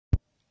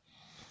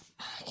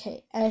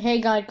Okay,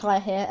 hey guys, Claire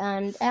here,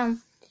 and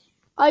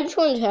I just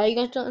want to tell you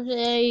guys something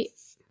today.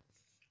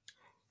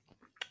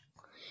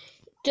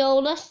 So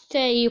let's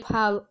say you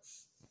have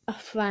a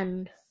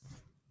friend,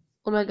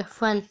 or like a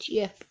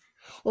friendship,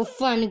 or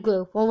friend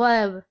group, or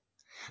whatever,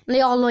 and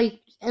they all like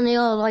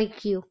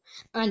you,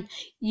 and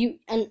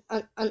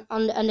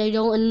they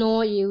don't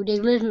ignore you. They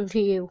listen to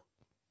you.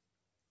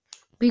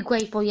 Be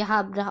grateful you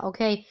have that,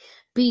 okay?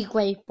 Be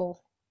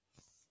grateful.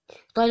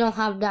 I don't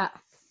have that.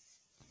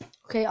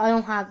 Okay, I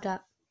don't have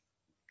that.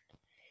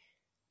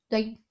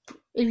 Like,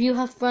 if you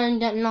have friends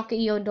that knock at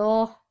your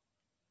door,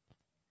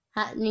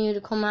 asking you to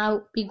come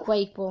out, be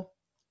grateful.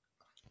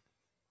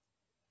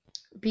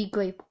 Be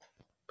grateful,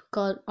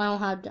 because I don't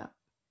have that.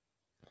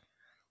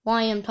 What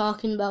I am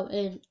talking about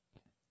is,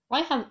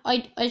 I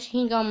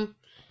think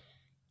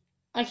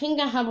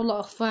I have a lot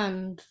of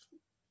friends,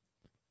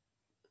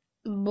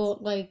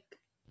 but like,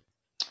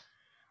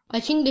 I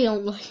think they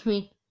don't like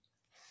me.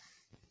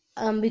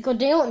 Because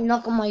they don't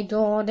knock on my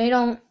door, they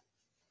don't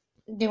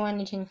do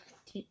anything.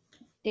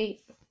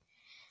 They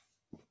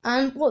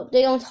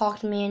don't talk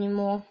to me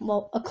anymore.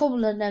 Well, a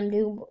couple of them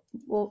do,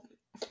 but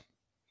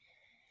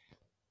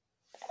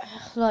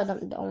a lot of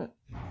them don't.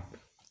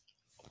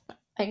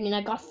 I mean,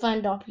 I got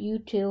friends off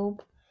YouTube,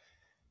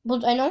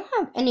 but I don't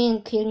have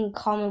anything in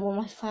common with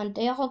my friends.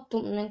 They all have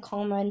something in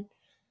common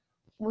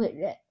with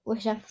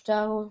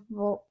themselves,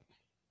 but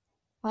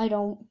I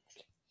don't.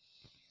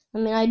 I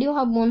mean, I do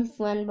have one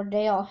friend, but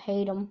they all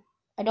hate him.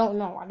 I don't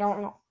know. I'm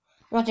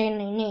not saying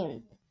any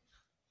names.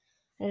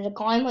 There's a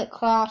guy in my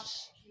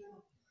class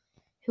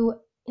who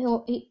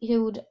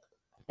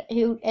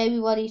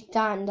everybody's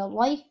starting to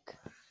like.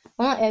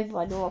 Well, not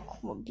everybody, but a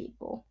couple of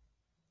people.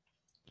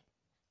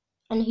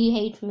 And he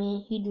hates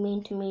me. He's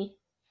mean to me.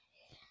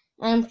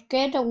 And I'm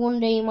scared that one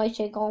day he might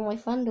take all my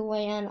friends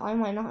away, and I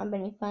might not have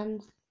any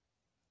friends.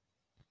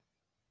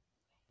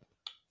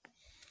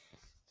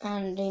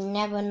 And they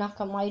never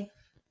knock on my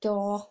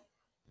door.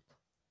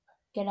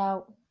 Get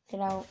out.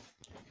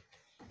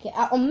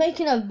 I'm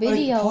making a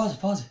video. Wait,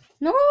 pause.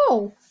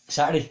 No.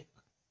 Saturday.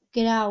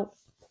 Get out.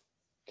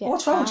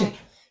 What's wrong with you?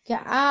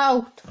 Get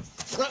out.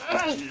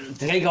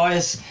 Today,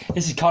 guys,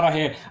 this is Connor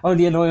here. I'm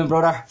the annoying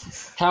brother.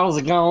 How's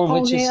it going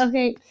with you?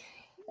 Okay.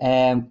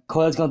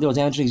 Coyle's going to do his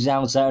entrance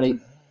exam on Saturday.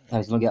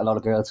 He's going to get a lot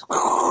of girls.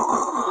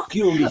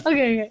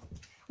 Okay.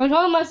 I'm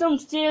talking about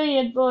something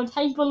serious, but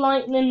thanks for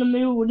lightening the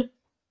mood.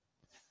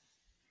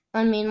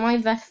 I mean, my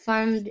best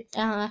friend,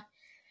 the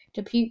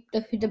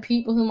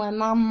people who my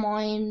mom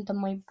minds and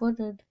my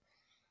brother.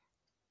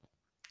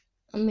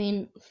 I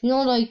mean,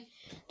 like,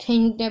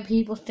 think that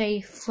people say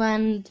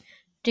friends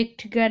stick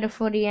together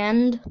for the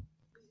end.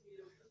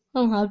 I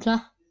don't have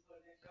that.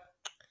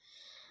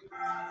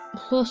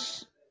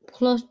 Plus,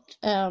 the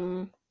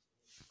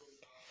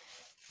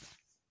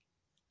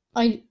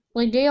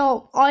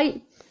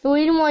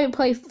reason why I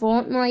play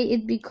Fortnite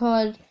is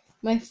because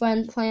my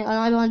friends play it, and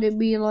I want to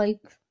be like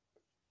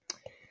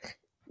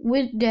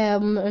with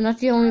them, and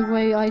that's the only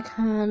way I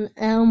can.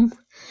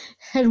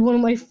 Had one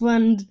of my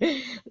friends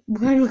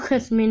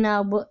request me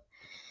now, but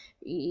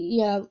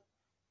yeah,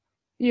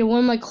 one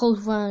of my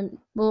close friends,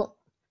 but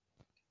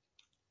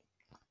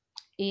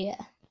yeah,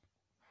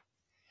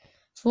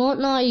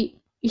 Fortnite.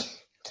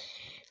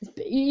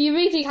 You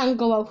really can't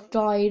go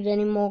outside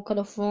anymore because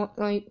of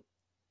Fortnite.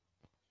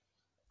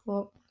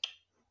 But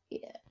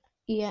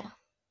yeah.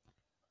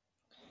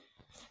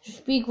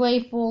 Just be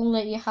grateful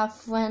that you have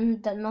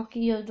friends that knock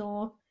at your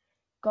door,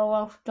 go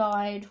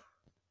outside,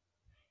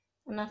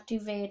 and actually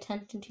pay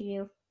attention to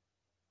you.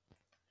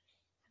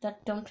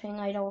 That's something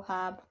I don't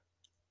have.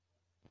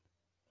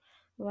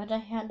 But I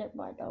had it,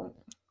 but I don't.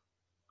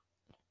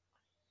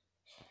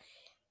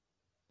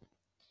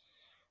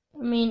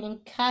 I mean, in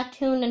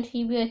cartoon and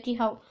TV, I see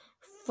how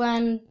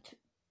friends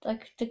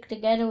like stick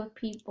together with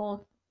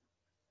people,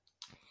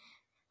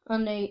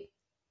 and they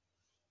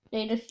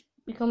just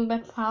become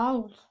best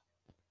pals.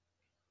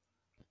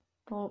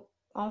 But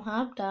I don't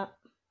have that.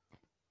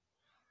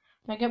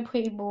 I get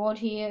pretty bored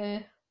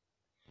here,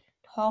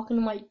 talking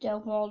to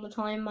myself all the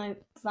time. My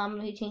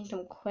family thinks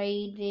I'm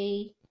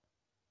crazy,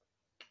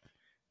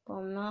 but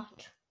I'm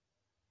not.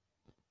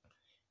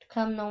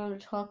 Come, no one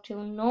to talk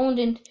to. No one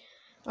didn't.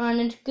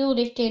 And in school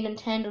they say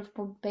Nintendo's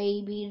for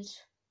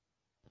babies.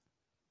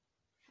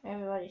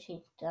 Everybody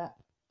thinks that.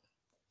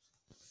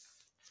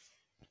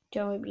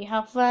 So if you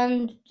have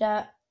friends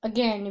that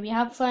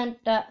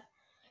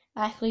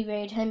actually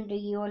pay attention to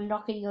you and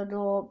knock at your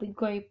door, be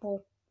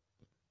grateful.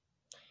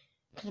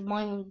 Because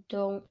mine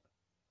don't.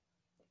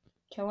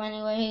 So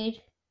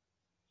anyways,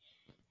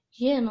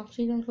 yeah, and I'll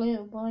see you guys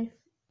later. Bye.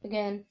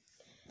 Again,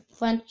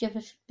 friendship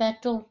is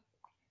special,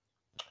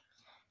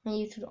 and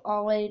you should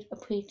always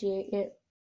appreciate it.